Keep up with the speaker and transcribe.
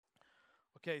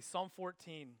Okay, Psalm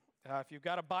 14. If you've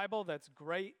got a Bible, that's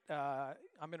great. I'm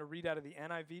going to read out of the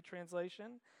NIV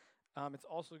translation. It's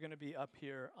also going to be up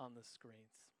here on the screens.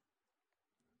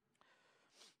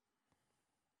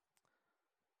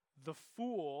 The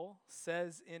fool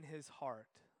says in his heart,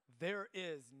 "There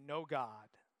is no God."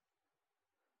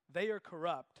 They are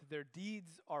corrupt, their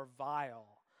deeds are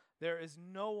vile. There is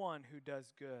no one who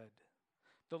does good.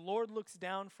 The Lord looks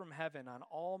down from heaven on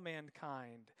all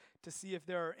mankind to see if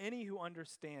there are any who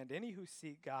understand, any who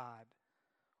seek God.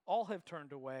 All have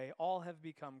turned away, all have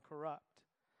become corrupt.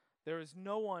 There is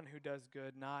no one who does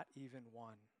good, not even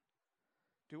one.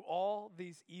 Do all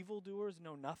these evildoers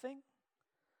know nothing?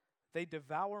 They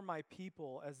devour my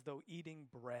people as though eating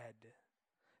bread.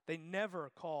 They never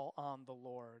call on the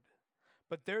Lord.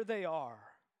 But there they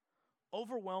are,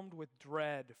 overwhelmed with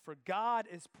dread, for God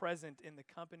is present in the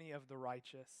company of the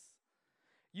righteous.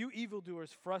 You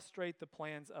evildoers frustrate the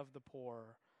plans of the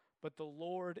poor, but the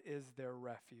Lord is their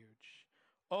refuge.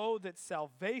 Oh, that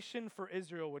salvation for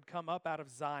Israel would come up out of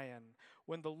Zion.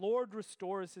 When the Lord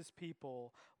restores his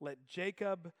people, let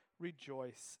Jacob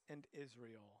rejoice and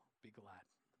Israel be glad.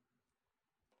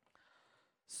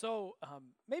 So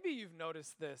maybe you've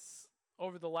noticed this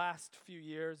over the last few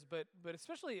years, but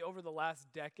especially over the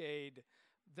last decade,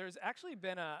 there's actually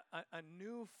been a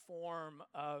new form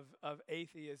of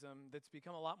atheism that's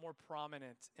become a lot more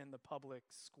prominent in the public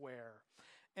square.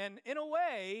 And in a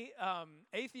way,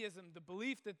 atheism, the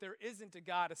belief that there isn't a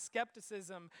God, a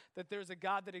skepticism that there's a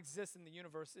God that exists in the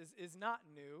universe is not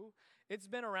new. It's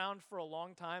been around for a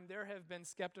long time. There have been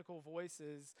skeptical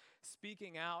voices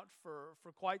speaking out for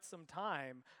quite some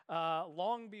time.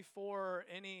 Long before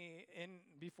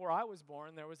before I was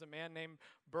born, there was a man named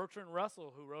Bertrand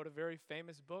Russell who wrote a very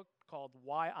famous book called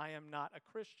Why I Am Not a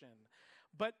Christian.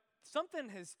 But something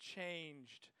has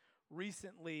changed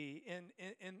recently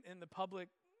in the public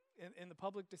in the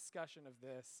public discussion of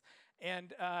this,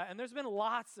 and there's been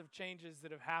lots of changes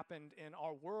that have happened in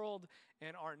our world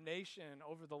and our nation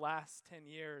over the last 10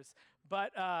 years.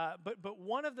 But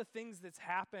one of the things that's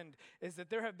happened is that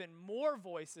there have been more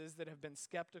voices that have been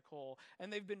skeptical,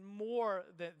 and they've been more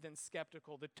than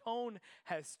skeptical. The tone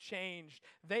has changed.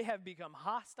 They have become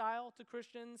hostile to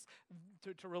Christians,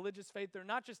 to religious faith. They're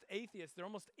not just atheists, they're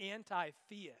almost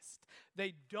anti-theist.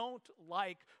 They don't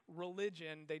like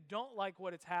religion. They don't like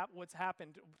what's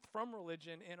happened from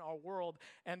religion in our world,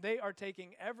 and they are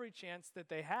taking every chance that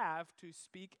they have to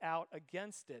speak out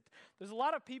against it. There's a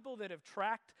lot of people that have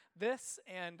tracked this,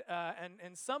 and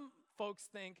some folks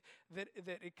think that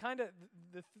it kind of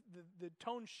the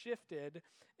tone shifted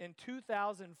in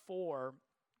 2004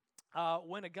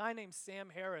 when a guy named Sam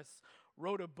Harris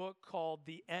wrote a book called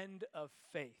The End of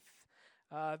Faith.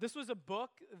 This was a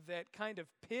book that kind of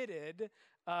pitted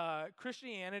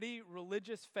Christianity,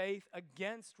 religious faith,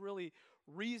 against really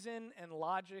reason and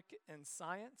logic and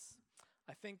science.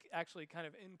 I think actually kind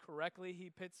of incorrectly he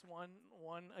pits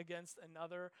one against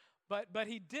another. But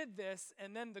he did this,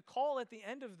 and then the call at the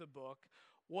end of the book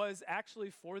was actually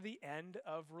for the end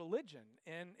of religion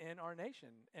in our nation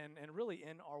and really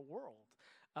in our world.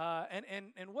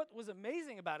 And what was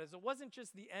amazing about it is it wasn't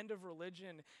just the end of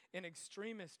religion in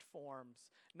extremist forms,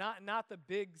 not the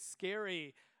big,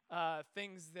 scary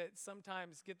things that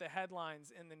sometimes get the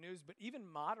headlines in the news, but even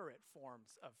moderate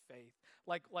forms of faith,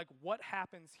 like what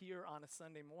happens here on a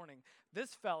Sunday morning.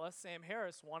 This fella, Sam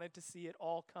Harris, wanted to see it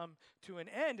all come to an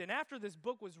end. And after this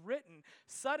book was written,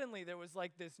 suddenly there was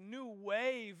like this new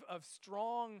wave of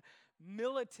strong,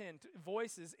 militant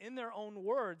voices in their own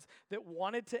words that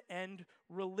wanted to end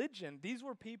religion. These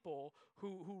were people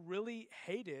who really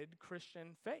hated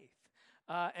Christian faith.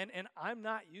 And I'm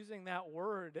not using that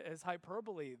word as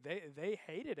hyperbole. They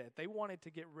hated it. They wanted to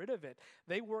get rid of it.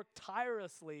 They worked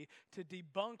tirelessly to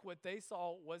debunk what they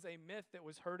saw was a myth that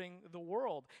was hurting the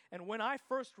world. And when I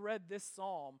first read this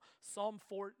psalm, Psalm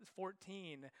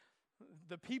 14,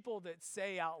 the people that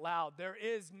say out loud, "There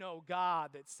is no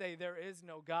God," that say there is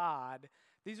no God,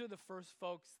 these are the first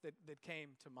folks that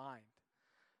came to mind.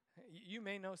 You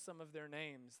may know some of their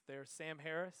names. They're Sam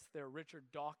Harris, they're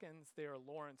Richard Dawkins, they are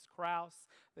Lawrence Krauss,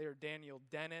 they are Daniel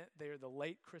Dennett, they are the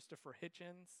late Christopher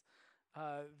Hitchens.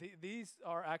 These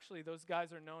are actually, those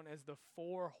guys are known as the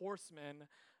four horsemen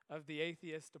of the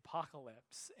atheist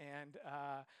apocalypse. And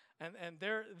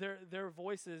their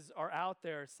voices are out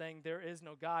there saying there is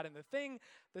no God. And the thing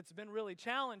that's been really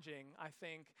challenging, I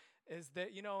think, is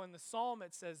that, in the psalm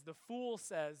it says, "The fool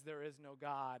says there is no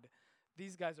God."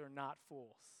 These guys are not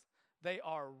fools. They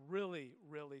are really,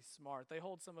 really smart. They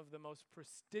hold some of the most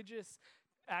prestigious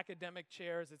academic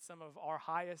chairs at some of our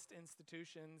highest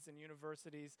institutions and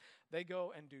universities. They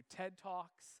go and do TED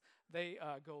Talks. They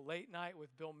go late night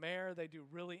with Bill Maher. They do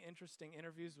really interesting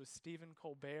interviews with Stephen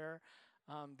Colbert.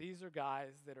 These are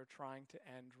guys that are trying to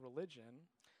end religion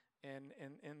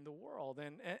in the world.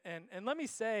 And let me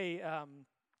say,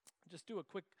 just do a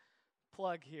quick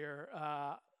plug here.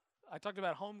 I talked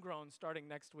about Homegrown starting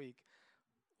next week.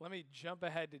 Let me jump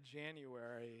ahead to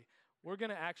January. We're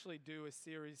going to actually do a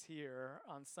series here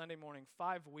on Sunday morning,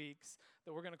 5 weeks,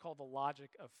 that we're going to call The Logic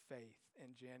of Faith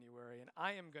in January. And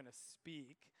I am going to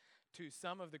speak to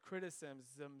some of the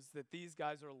criticisms that these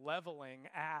guys are leveling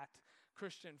at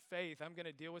Christian faith. I'm going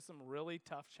to deal with some really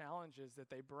tough challenges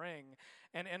that they bring.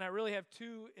 And I really have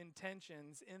two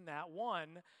intentions in that.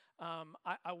 One,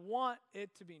 I want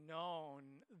it to be known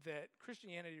that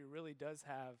Christianity really does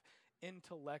have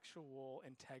intellectual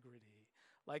integrity.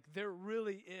 Like there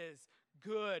really is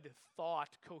good thought,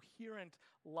 coherent,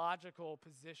 logical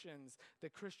positions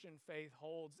that Christian faith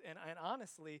holds. And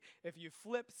honestly, if you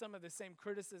flip some of the same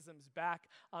criticisms back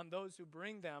on those who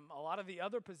bring them, a lot of the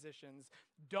other positions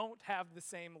don't have the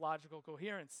same logical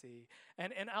coherency.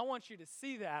 And I want you to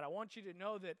see that. I want you to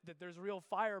know that there's real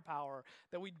firepower,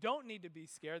 that we don't need to be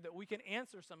scared, that we can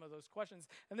answer some of those questions.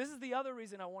 And this is the other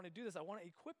reason I want to do this. I want to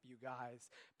equip you guys,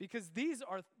 because these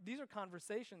are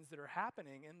conversations that are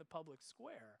happening in the public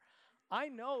square. I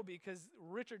know because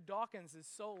Richard Dawkins is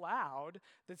so loud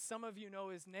that some of you know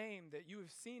his name, that you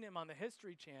have seen him on the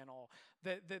History Channel,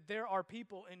 that there are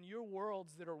people in your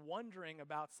worlds that are wondering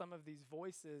about some of these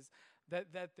voices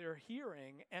that they're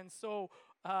hearing. And so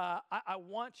I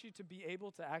want you to be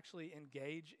able to actually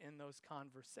engage in those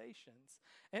conversations.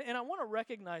 And I want to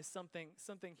recognize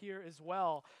something here as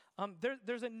well.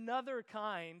 There's another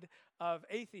kind of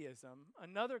atheism,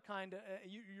 another kind of,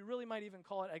 you really might even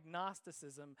call it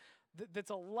agnosticism, that's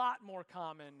a lot more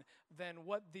common than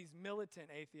what these militant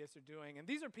atheists are doing. And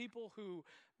these are people who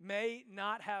may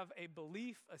not have a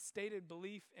stated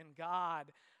belief in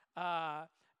God,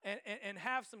 and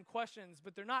have some questions,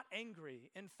 but they're not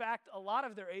angry. In fact, a lot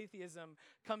of their atheism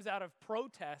comes out of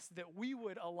protests that we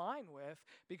would align with,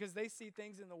 because they see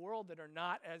things in the world that are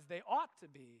not as they ought to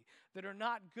be, that are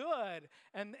not good,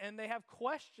 and they have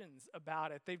questions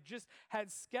about it. They've just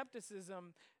had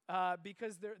skepticism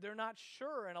because they're not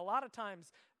sure. And a lot of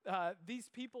times, these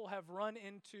people have run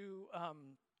into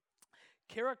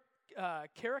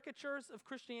caricatures of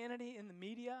Christianity in the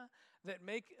media that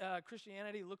make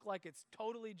Christianity look like it's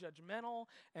totally judgmental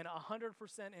and 100%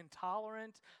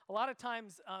 intolerant. A lot of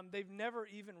times, they've never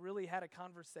even really had a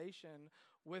conversation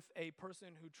with a person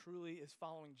who truly is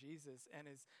following Jesus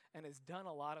and has done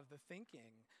a lot of the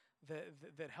thinking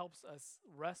that helps us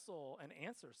wrestle and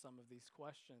answer some of these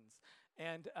questions.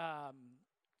 And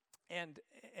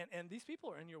these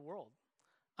people are in your world.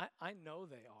 I know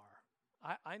they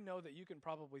are. I know that you can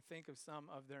probably think of some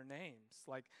of their names.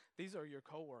 Like, these are your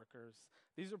coworkers.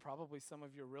 These are probably some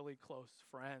of your really close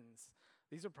friends.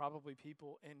 These are probably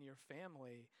people in your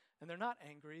family. And they're not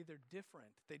angry, they're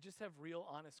different. They just have real,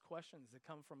 honest questions that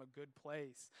come from a good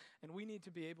place. And we need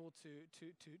to be able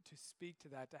to speak to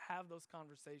that, to have those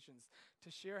conversations, to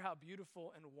share how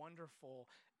beautiful and wonderful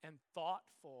and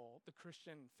thoughtful the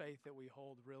Christian faith that we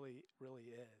hold really, really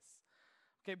is.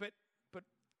 Okay, but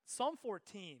Psalm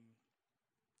 14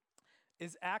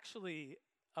 is actually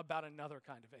about another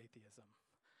kind of atheism.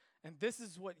 And this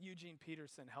is what Eugene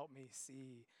Peterson helped me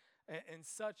see in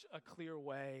such a clear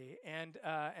way. And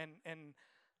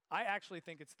I actually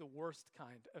think it's the worst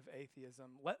kind of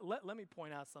atheism. Let me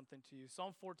point out something to you.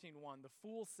 Psalm 14:1, the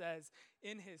fool says,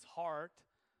 in his heart,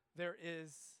 there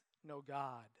is no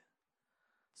God.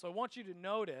 So I want you to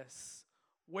notice,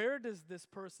 where does this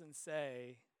person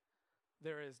say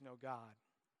there is no God?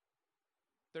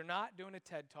 They're not doing a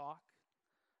TED Talk.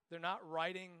 They're not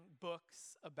writing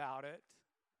books about it.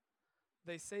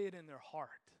 They say it in their heart.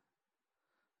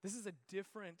 This is a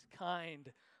different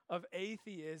kind of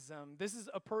atheism. This is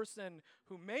a person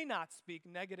who may not speak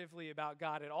negatively about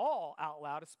God at all out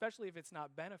loud, especially if it's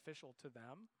not beneficial to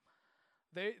them.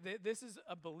 This is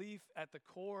a belief at the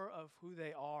core of who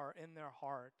they are in their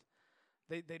heart.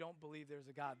 They don't believe there's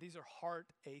a God. These are heart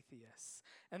atheists.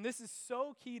 And this is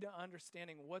so key to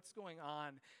understanding what's going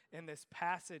on in this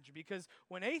passage, because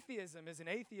when atheism is an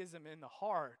atheism in the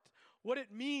heart, what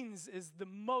it means is the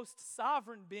most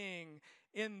sovereign being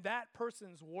in that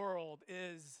person's world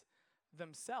is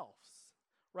themselves,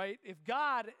 right? If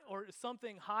God or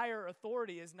something higher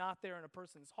authority is not there in a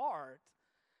person's heart,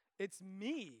 it's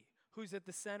me who's at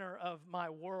the center of my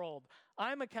world.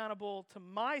 I'm accountable to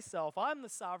myself. I'm the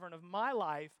sovereign of my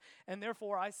life, and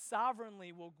therefore I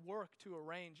sovereignly will work to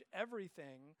arrange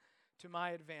everything to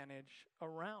my advantage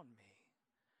around me.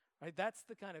 Right? That's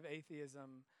the kind of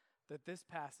atheism that this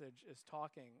passage is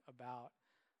talking about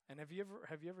And have you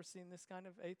ever seen this kind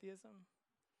of atheism?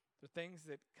 The things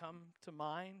that come to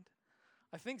mind?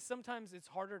 I think sometimes it's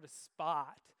harder to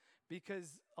spot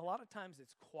because a lot of times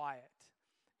it's quiet.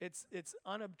 It's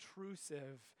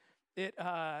unobtrusive.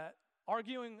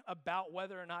 Arguing about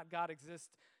whether or not God exists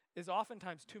is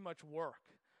oftentimes too much work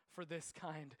for this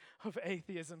kind of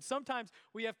atheism. Sometimes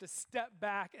we have to step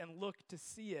back and look to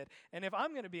see it. And if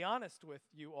I'm going to be honest with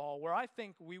you all, where I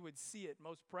think we would see it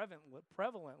most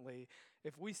prevalently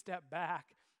if we step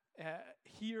back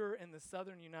here in the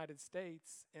southern United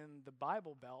States in the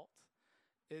Bible Belt,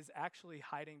 is actually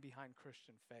hiding behind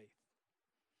Christian faith.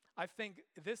 I think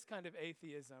this kind of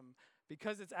atheism,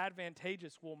 because it's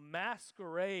advantageous, will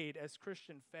masquerade as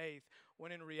Christian faith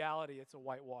when in reality it's a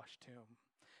whitewashed tomb.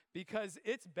 Because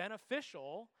it's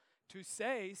beneficial to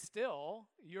say still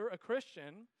you're a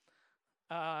Christian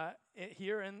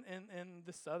here in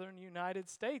the southern United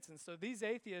States. And so these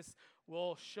atheists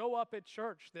will show up at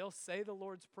church. They'll say the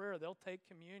Lord's Prayer. They'll take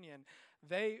communion.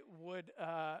 They would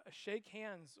shake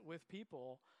hands with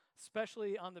people,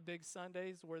 especially on the big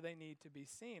Sundays where they need to be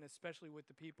seen, especially with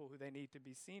the people who they need to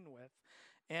be seen with.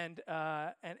 And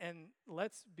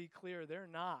let's be clear, they're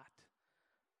not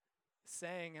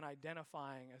saying and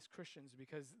identifying as Christians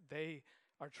because they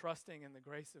are trusting in the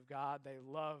grace of God. They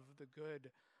love the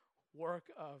good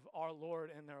work of our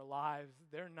Lord in their lives.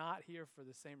 They're not here for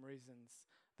the same reasons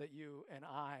that you and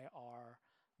I are.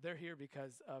 They're here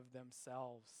because of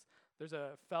themselves. There's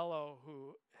a fellow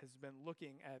who has been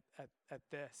looking at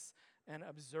this and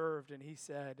observed, and he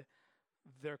said,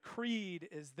 their creed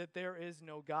is that there is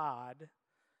no God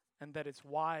and that it's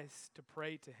wise to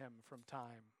pray to him from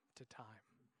time to time.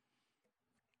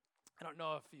 I don't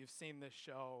know if you've seen this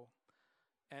show,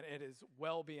 and it is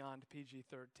well beyond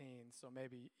PG-13, so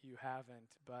maybe you haven't,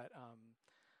 but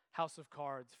House of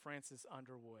Cards, Francis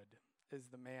Underwood is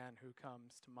the man who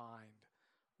comes to mind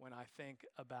when I think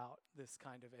about this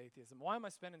kind of atheism. Why am I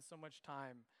spending so much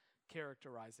time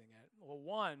characterizing it? Well,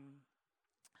 one,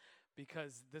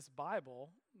 because this Bible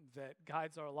that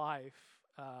guides our life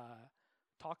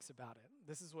talks about it.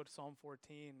 This is what Psalm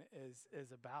 14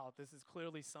 is about. This is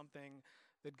clearly something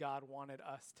that God wanted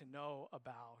us to know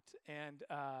about. And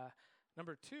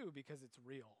number two, because it's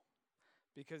real.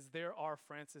 Because there are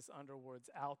Francis Underwoods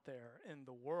out there in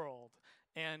the world.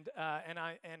 And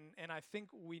I think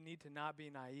we need to not be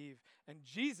naive. And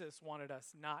Jesus wanted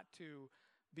us not to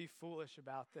be foolish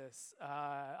about this.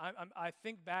 I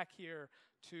think back here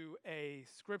to a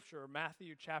scripture,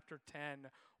 Matthew chapter 10,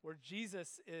 where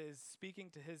Jesus is speaking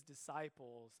to his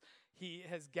disciples. He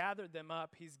has gathered them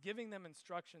up. He's giving them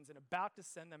instructions and about to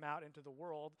send them out into the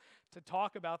world to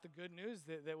talk about the good news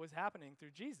that was happening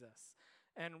through Jesus.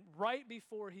 And right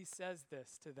before he says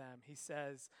this to them, he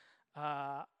says,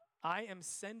 I am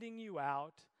sending you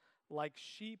out like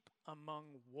sheep among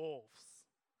wolves.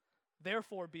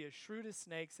 Therefore, be as shrewd as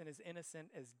snakes and as innocent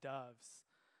as doves.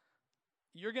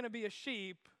 You're going to be a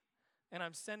sheep, and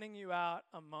I'm sending you out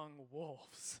among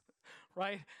wolves,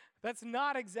 right? That's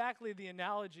not exactly the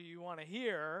analogy you want to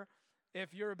hear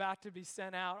if you're about to be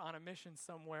sent out on a mission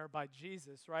somewhere by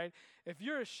Jesus, right? If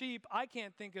you're a sheep, I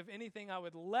can't think of anything I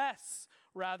would less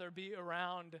rather be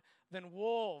around than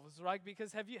wolves, right?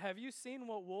 Because have you seen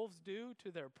what wolves do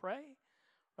to their prey,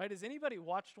 right? Has anybody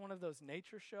watched one of those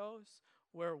nature shows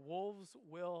where wolves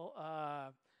will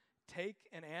take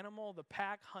an animal, the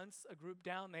pack hunts a group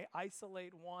down, they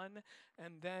isolate one,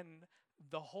 and then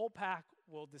the whole pack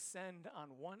will descend on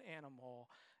one animal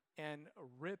and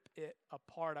rip it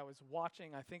apart. I was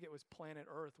watching, I think it was Planet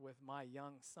Earth with my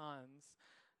young sons,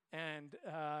 and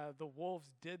the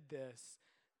wolves did this,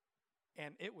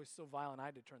 and it was so violent I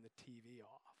had to turn the TV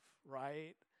off,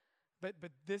 right? But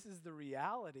this is the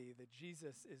reality that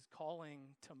Jesus is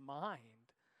calling to mind.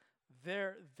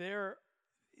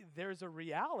 There's a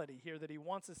reality here that he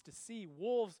wants us to see.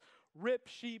 Wolves rip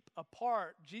sheep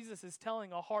apart. Jesus is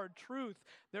telling a hard truth.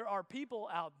 There are people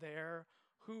out there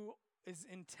whose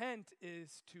intent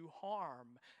is to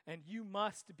harm, and you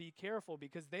must be careful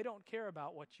because they don't care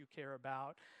about what you care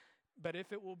about, but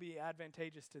if it will be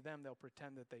advantageous to them, they'll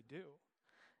pretend that they do.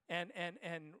 And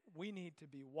we need to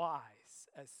be wise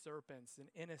as serpents and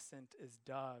innocent as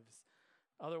doves.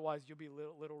 Otherwise, you'll be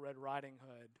little Red Riding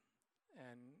Hood,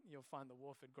 and you'll find the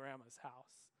wolf at grandma's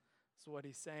house. That's what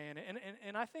he's saying.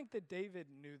 And I think that David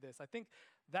knew this. I think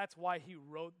that's why he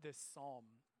wrote this psalm.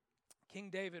 King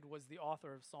David was the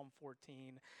author of Psalm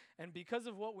 14. And because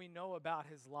of what we know about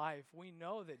his life, we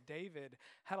know that David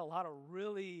had a lot of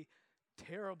really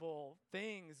terrible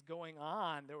things going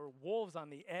on. There were wolves on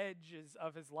the edges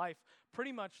of his life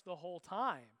pretty much the whole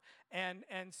time. And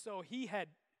so he had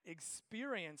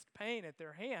experienced pain at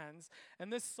their hands.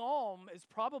 And this psalm is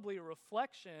probably a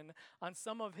reflection on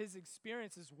some of his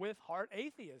experiences with heart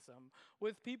atheism,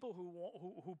 with people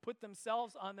who put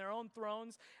themselves on their own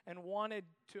thrones and wanted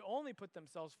to only put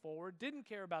themselves forward, didn't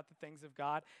care about the things of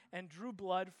God, and drew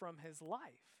blood from his life.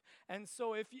 And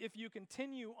so if you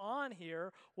continue on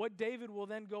here, what David will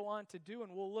then go on to do,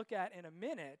 and we'll look at in a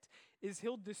minute, is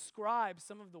he'll describe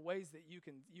some of the ways that you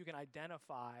can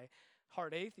identify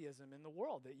heart atheism in the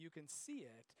world, that you can see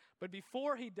it. But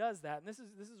before he does that, and this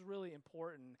is really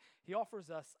important, he offers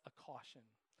us a caution.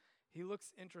 He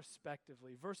looks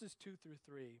introspectively. Verses 2 through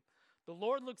 3. The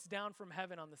Lord looks down from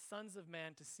heaven on the sons of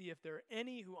man to see if there are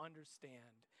any who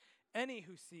understand, any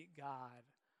who seek God.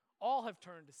 All have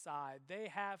turned aside. They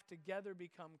have together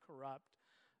become corrupt.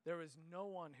 There is no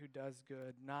one who does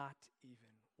good, not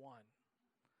even one.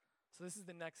 So this is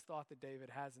the next thought that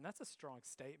David has, and that's a strong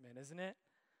statement, isn't it?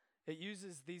 It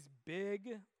uses these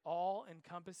big,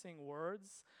 all-encompassing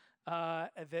words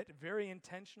that very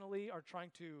intentionally are trying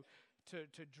to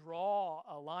draw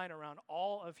a line around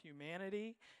all of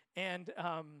humanity. And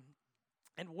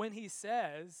when he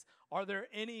says, are there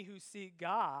any who seek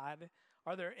God,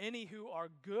 are there any who are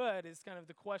good, is kind of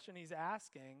the question he's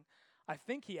asking. I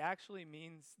think he actually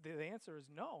means the answer is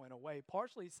no in a way.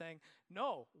 Partially saying,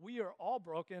 no, we are all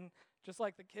broken, just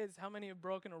like the kids. How many have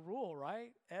broken a rule,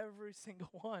 right? Every single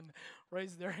one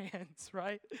raised their hands,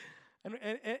 right?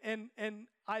 And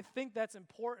I think that's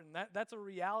important. That's a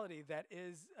reality that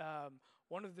is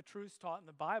one of the truths taught in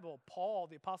the Bible. Paul,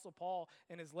 the Apostle Paul,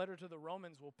 in his letter to the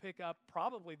Romans, will pick up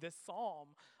probably this psalm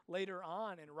later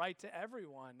on and write to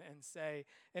everyone and say,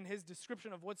 in his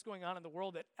description of what's going on in the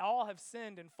world, that all have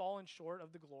sinned and fallen short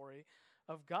of the glory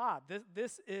of God.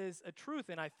 This is a truth,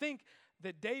 and I think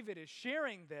that David is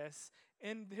sharing this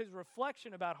in his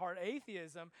reflection about heart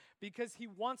atheism because he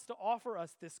wants to offer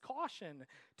us this caution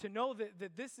to know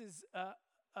that this is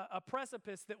a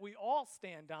precipice that we all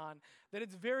stand on, that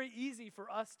it's very easy for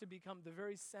us to become the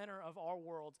very center of our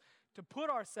worlds, to put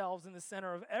ourselves in the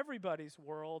center of everybody's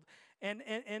world, and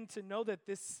to know that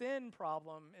this sin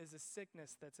problem is a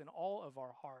sickness that's in all of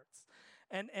our hearts.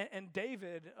 And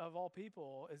David, of all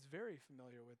people, is very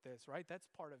familiar with this, right? That's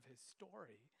part of his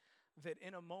story, that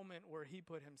in a moment where he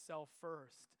put himself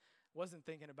first, wasn't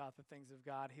thinking about the things of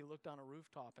God, he looked on a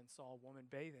rooftop and saw a woman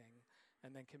bathing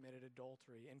and then committed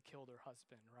adultery and killed her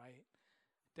husband, right?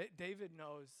 David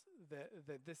knows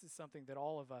that this is something that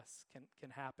all of us can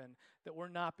happen, that we're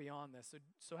not beyond this.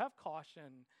 So have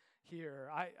caution here.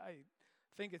 I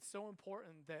think it's so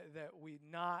important that we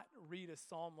not read a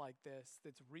psalm like this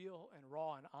that's real and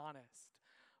raw and honest,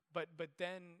 but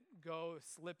then go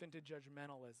slip into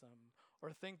judgmentalism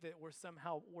or think that we're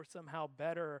somehow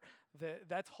better,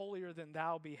 that's holier than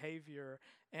thou behavior,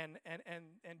 and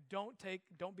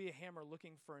don't be a hammer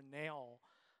looking for a nail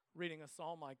reading a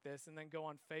psalm like this and then go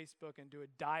on Facebook and do a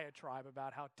diatribe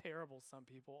about how terrible some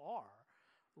people are,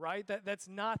 right? That's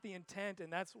not the intent,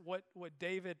 and that's what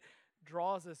David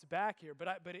draws us back here. But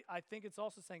I think it's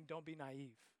also saying don't be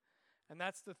naive. And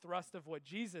that's the thrust of what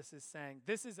Jesus is saying.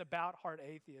 This is about heart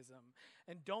atheism.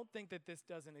 And don't think that this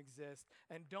doesn't exist.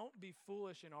 And don't be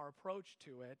foolish in our approach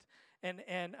to it. And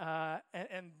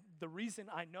the reason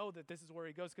I know that this is where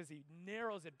he goes, because he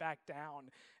narrows it back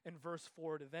down in verse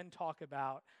 4 to then talk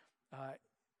about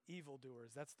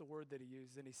evildoers. That's the word that he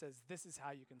uses. And he says, this is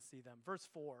how you can see them. Verse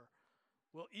 4,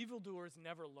 will evildoers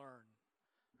never learn?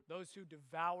 Those who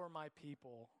devour my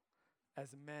people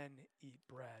as men eat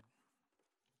bread.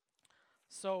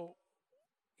 So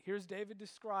here's David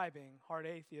describing heart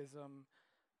atheism,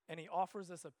 and he offers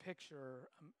us a picture,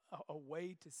 a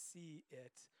way to see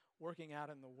it working out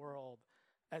in the world.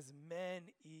 As men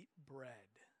eat bread,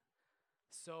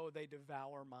 so they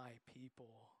devour my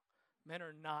people. Men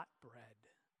are not bread,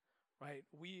 right?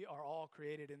 We are all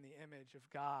created in the image of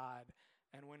God.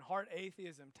 And when heart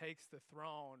atheism takes the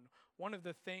throne, one of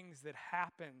the things that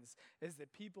happens is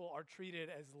that people are treated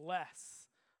as less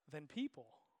than people,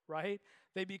 right?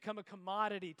 They become a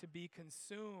commodity to be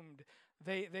consumed.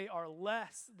 They are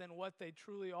less than what they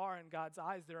truly are in God's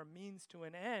eyes. They're a means to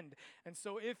an end. And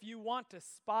so if you want to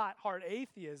spot heart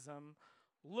atheism,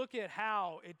 look at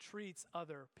how it treats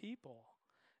other people.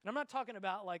 And I'm not talking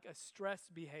about like a stress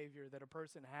behavior that a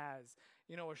person has,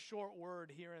 a short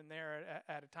word here and there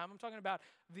at a time. I'm talking about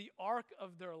the arc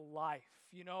of their life.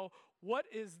 What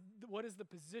is the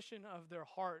position of their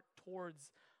heart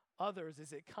towards others?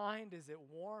 Is it kind? Is it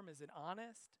warm? Is it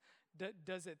honest?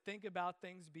 Does it think about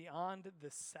things beyond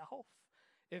the self?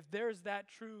 If there's that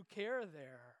true care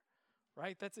there,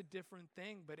 right, that's a different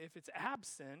thing. But if it's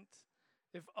absent,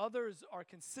 if others are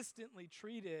consistently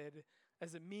treated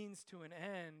as a means to an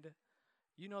end,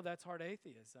 you know that's hard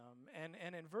atheism. And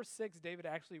in verse 6, David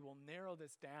actually will narrow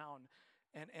this down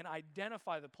and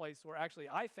identify the place where actually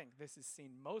I think this is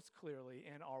seen most clearly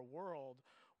in our world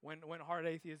when hard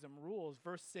atheism rules.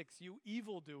 Verse 6, you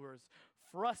evildoers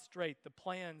frustrate the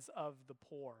plans of the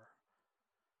poor.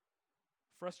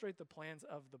 Frustrate the plans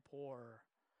of the poor.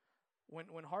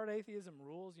 When hard atheism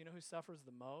rules, you know who suffers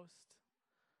the most?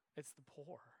 It's the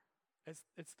poor.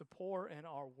 It's the poor in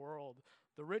our world.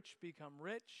 The rich become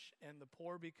rich, and the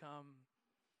poor become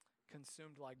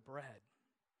consumed like bread.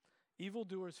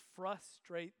 Evildoers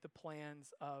frustrate the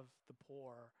plans of the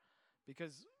poor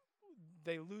because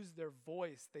they lose their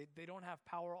voice. They don't have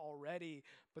power already,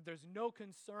 but there's no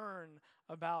concern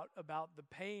about the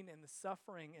pain and the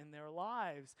suffering in their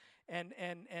lives. And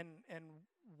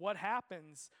what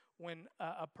happens when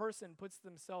a person puts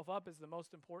themselves up as the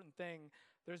most important thing?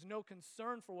 There's no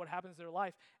concern for what happens in their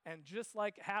life. And just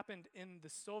like happened in the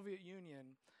Soviet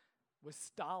Union with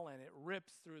Stalin, it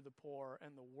rips through the poor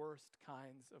in the worst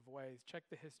kinds of ways. Check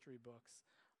the history books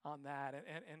on that,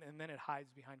 and then it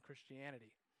hides behind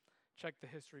Christianity. Check the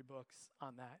history books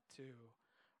on that too,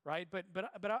 right? But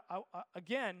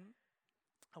again,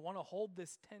 I want to hold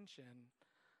this tension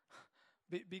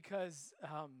because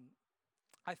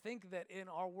I think that in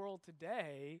our world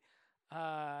today,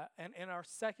 and in our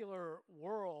secular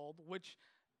world, which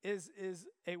is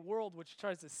a world which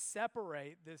tries to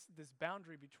separate this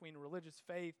boundary between religious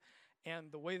faith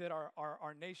and the way that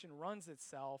our nation runs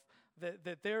itself,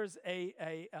 that there's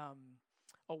a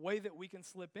way that we can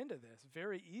slip into this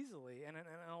very easily, and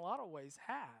in a lot of ways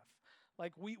have.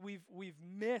 Like we've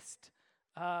missed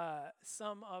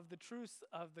some of the truths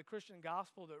of the Christian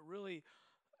gospel that really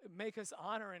make us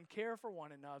honor and care for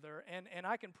one another. And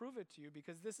I can prove it to you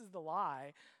because this is the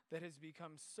lie that has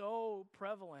become so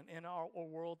prevalent in our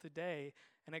world today.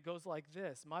 And it goes like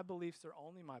this: my beliefs are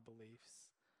only my beliefs.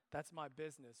 That's my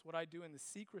business. What I do in the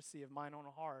secrecy of mine own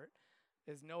heart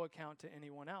is no account to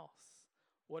anyone else.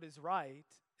 What is right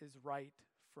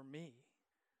for me.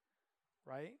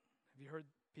 Right? Have you heard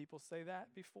people say that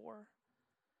before?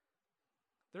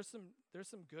 There's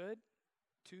some good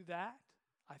to that,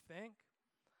 I think.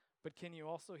 But can you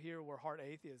also hear where hard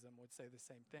atheism would say the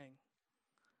same thing?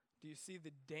 Do you see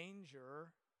the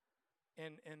danger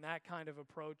in that kind of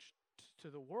approach to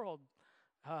the world?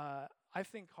 I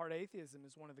think hard atheism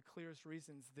is one of the clearest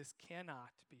reasons this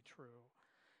cannot be true.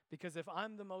 Because if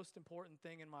I'm the most important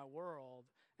thing in my world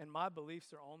and my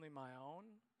beliefs are only my own,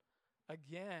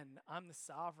 again, I'm the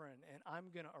sovereign and I'm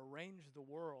going to arrange the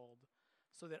world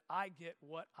so that I get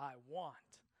what I want.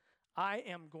 I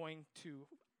am going to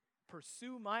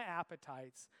pursue my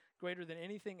appetites greater than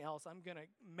anything else. I'm going to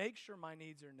make sure my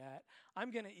needs are met.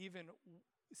 I'm going to even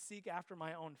seek after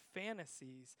my own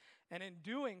fantasies. And in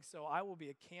doing so, I will be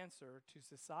a cancer to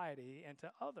society and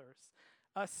to others,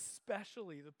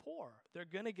 especially the poor. They're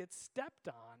going to get stepped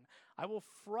on. I will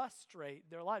frustrate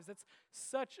their lives. That's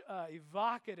such an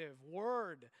evocative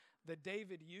word that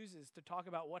David uses to talk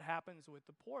about what happens with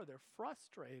the poor. They're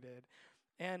frustrated.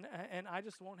 And I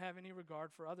just won't have any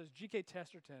regard for others. G.K.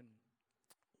 Chesterton,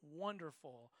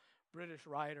 wonderful British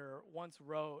writer, once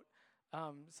wrote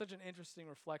such an interesting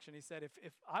reflection. He said,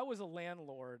 if I was a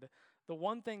landlord, the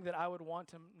one thing that I would want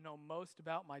to know most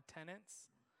about my tenants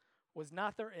was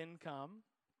not their income,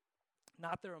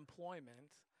 not their employment,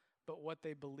 but what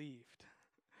they believed.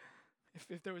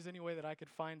 If there was any way that I could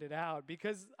find it out.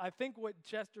 Because I think what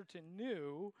Chesterton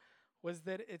knew was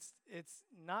that it's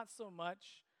not so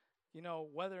much,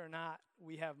 whether or not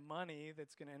we have money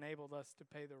that's going to enable us to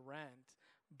pay the rent,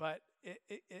 but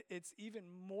it's even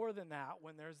more than that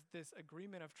when there's this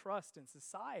agreement of trust in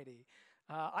society.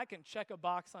 I can check a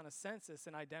box on a census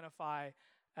and identify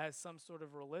as some sort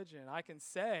of religion. I can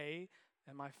say,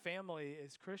 and my family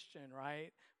is Christian,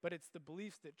 right? But it's the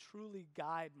beliefs that truly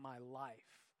guide my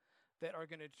life that are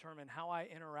going to determine how I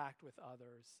interact with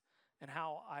others and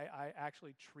how I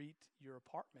actually treat your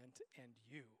apartment and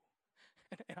you.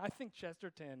 And I think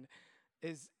Chesterton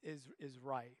is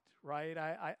right?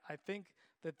 I think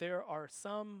that there are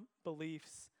some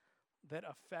beliefs that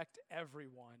affect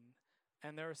everyone,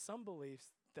 and there are some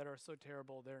beliefs that are so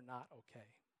terrible they're not okay,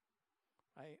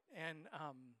 right? And,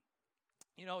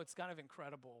 it's kind of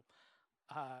incredible.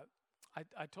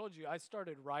 I told you I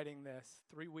started writing this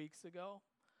 3 weeks ago,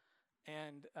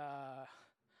 and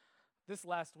this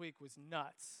last week was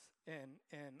nuts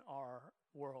in our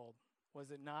world, was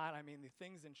it not? I mean, the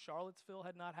things in Charlottesville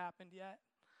had not happened yet.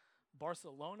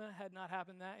 Barcelona had not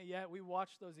happened yet. We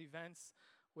watched those events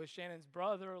with Shannon's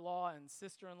brother-in-law and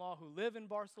sister-in-law who live in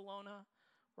Barcelona,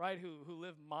 right, who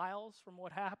live miles from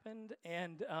what happened.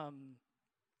 And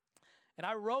And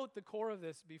I wrote the core of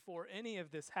this before any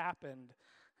of this happened.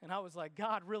 And I was like,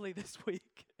 God, really this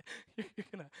week, you're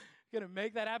gonna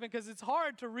make that happen? Because it's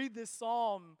hard to read this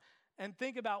psalm and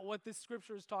think about what this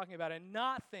scripture is talking about and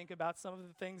not think about some of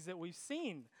the things that we've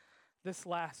seen this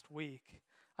last week.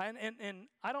 And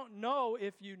I don't know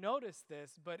if you noticed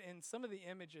this, but in some of the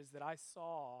images that I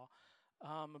saw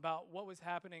about what was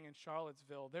happening in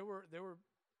Charlottesville, there were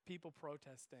people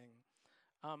protesting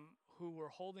who were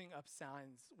holding up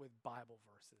signs with Bible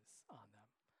verses on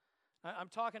them. I'm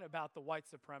talking about the white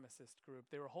supremacist group.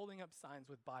 They were holding up signs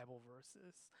with Bible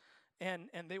verses. And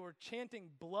they were chanting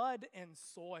blood and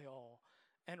soil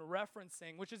and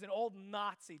referencing, which is an old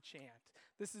Nazi chant.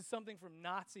 This is something from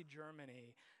Nazi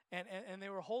Germany. And they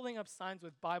were holding up signs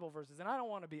with Bible verses. And I don't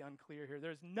want to be unclear here.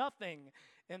 There's nothing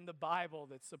in the Bible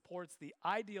that supports the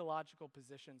ideological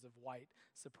positions of white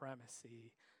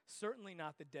supremacy. Certainly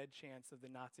not the dead chants of the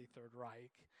Nazi Third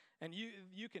Reich. And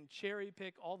you can cherry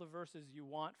pick all the verses you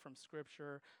want from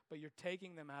Scripture, but you're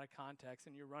taking them out of context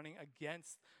and you're running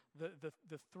against the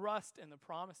thrust and the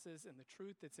promises and the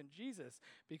truth that's in Jesus.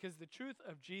 Because the truth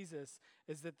of Jesus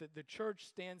is that the church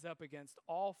stands up against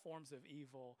all forms of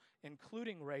evil,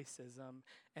 including racism,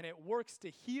 and it works to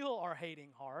heal our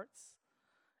hating hearts.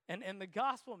 And the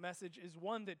gospel message is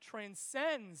one that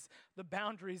transcends the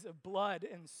boundaries of blood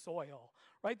and soil,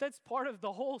 right? That's part of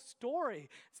the whole story.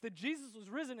 It's that Jesus was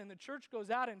risen and the church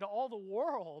goes out into all the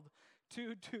world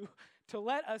to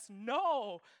let us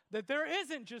know that there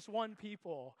isn't just one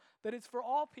people, that it's for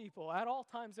all people at all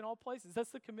times in all places.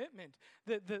 That's the commitment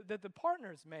that the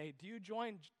partners made. Do you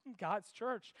join God's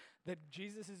church that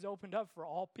Jesus has opened up for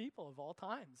all people of all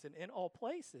times and in all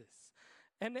places?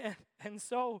 And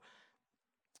so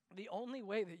the only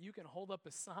way that you can hold up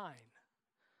a sign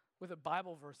with a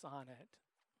Bible verse on it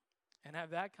and have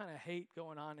that kind of hate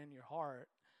going on in your heart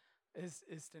is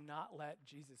to not let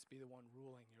Jesus be the one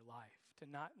ruling your life, to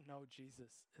not know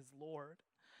Jesus as Lord.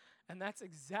 And that's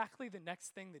exactly the next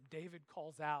thing that David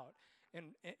calls out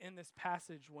in this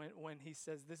passage when he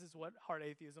says, this is what heart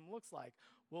atheism looks like.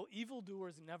 Will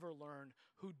evildoers never learn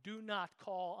who do not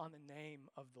call on the name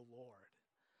of the Lord?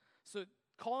 So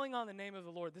calling on the name of the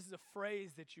Lord, this is a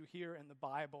phrase that you hear in the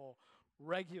Bible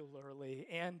regularly.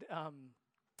 And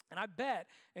I bet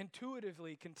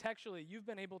intuitively, contextually, you've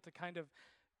been able to kind of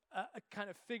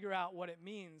figure out what it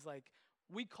means. Like,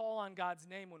 we call on God's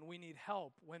name when we need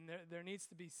help, when there needs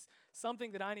to be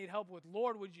something that I need help with.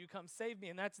 Lord, would you come save me?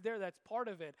 And that's part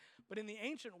of it. But in the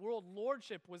ancient world,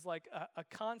 lordship was like a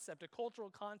concept, a cultural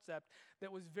concept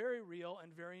that was very real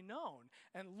and very known.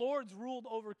 And lords ruled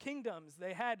over kingdoms.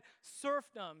 They had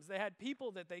serfdoms. They had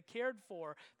people that they cared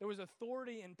for. There was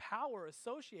authority and power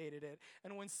associated it.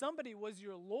 And when somebody was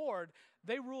your lord,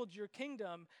 they ruled your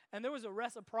kingdom, and there was a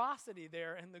reciprocity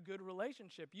there in the good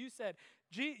relationship. You said,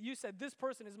 this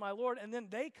person is my Lord, and then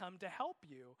they come to help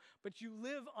you, but you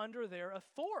live under their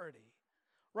authority,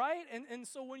 right? And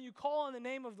so when you call on the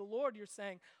name of the Lord, you're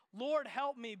saying, Lord,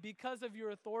 help me because of your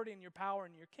authority and your power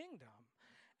and your kingdom.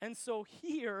 And so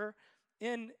here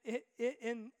in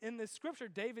the scripture,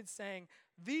 David's saying,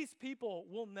 these people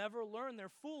will never learn.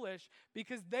 They're foolish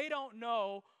because they don't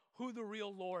know who the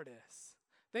real Lord is.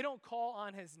 They don't call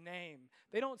on his name.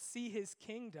 They don't see his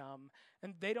kingdom,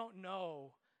 and they don't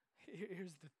know.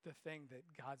 Here's the thing that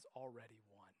God's already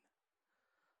won.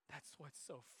 That's what's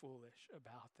so foolish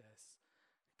about this.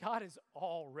 God is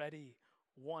already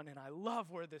won, and I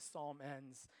love where this psalm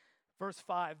ends. Verse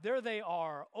 5, there they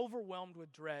are, overwhelmed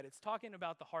with dread. It's talking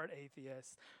about the heart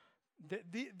atheists.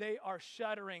 They are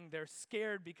shuddering. They're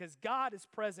scared because God is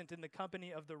present in the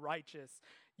company of the righteous.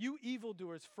 You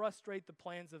evildoers frustrate the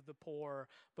plans of the poor,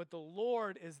 but the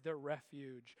Lord is their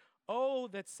refuge. Oh,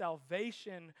 that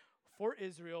salvation for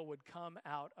Israel would come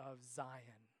out of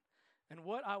Zion. And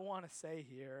what I want to say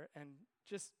here, and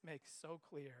just make so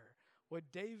clear,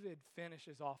 what David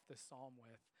finishes off the psalm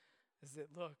with is that,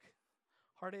 look,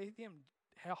 heart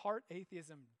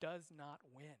atheism does not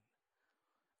win.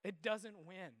 It doesn't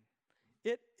win.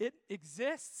 It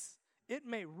exists. It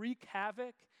may wreak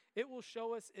havoc. It will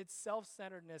show us its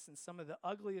self-centeredness in some of the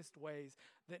ugliest ways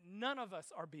that none of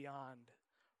us are beyond,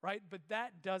 right? But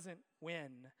that doesn't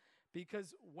win,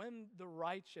 because when the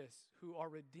righteous who are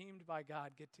redeemed by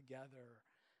God get together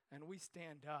and we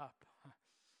stand up,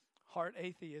 heart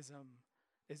atheism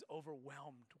is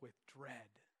overwhelmed with dread.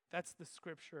 That's the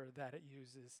scripture that it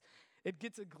uses. It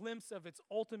gets a glimpse of its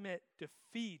ultimate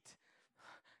defeat.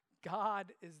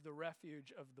 God is the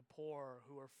refuge of the poor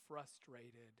who are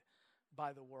frustrated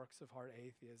by the works of heart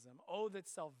atheism. Oh, that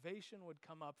salvation would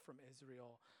come up from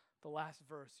Israel. The last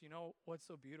verse, you know what's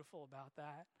so beautiful about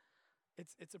that?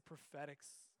 It's a prophetic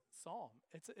psalm.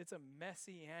 It's a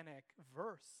messianic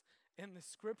verse in the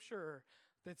scripture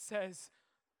that says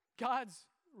God's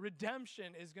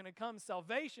redemption is going to come.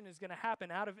 Salvation is going to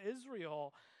happen out of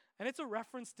Israel. And it's a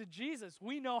reference to Jesus.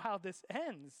 We know how this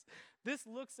ends. This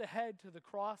looks ahead to the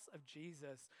cross of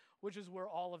Jesus, which is where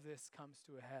all of this comes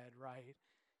to a head, right?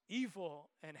 Evil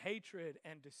and hatred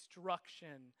and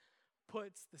destruction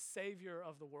puts the Savior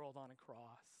of the world on a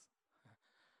cross.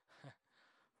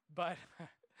 But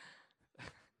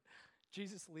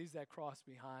Jesus leaves that cross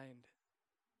behind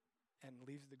and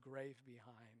leaves the grave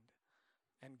behind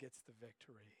and gets the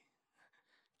victory.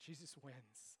 Jesus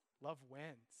wins. Love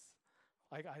wins.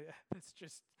 It's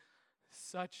just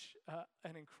such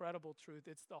an incredible truth.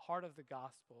 It's the heart of the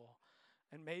gospel.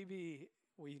 And maybe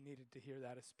we needed to hear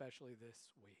that, especially this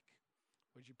week.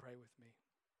 Would you pray with me?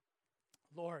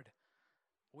 Lord,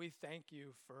 we thank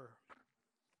you for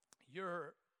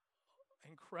your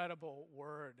incredible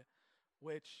word,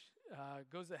 which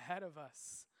goes ahead of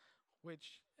us,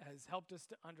 which has helped us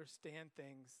to understand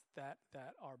things that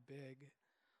are big,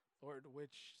 Lord,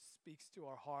 which speaks to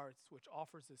our hearts, which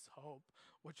offers us hope,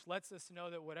 which lets us know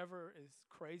that whatever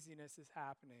craziness is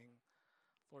happening,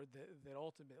 Lord, that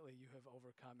ultimately you have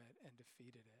overcome it and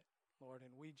defeated it, Lord.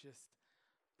 And we just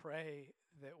pray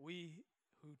that we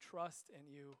who trust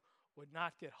in you would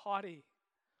not get haughty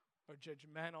or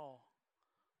judgmental,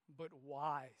 but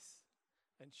wise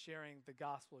and sharing the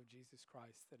gospel of Jesus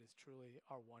Christ that is truly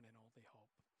our one and only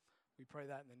hope. We pray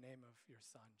that in the name of your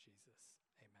Son, Jesus.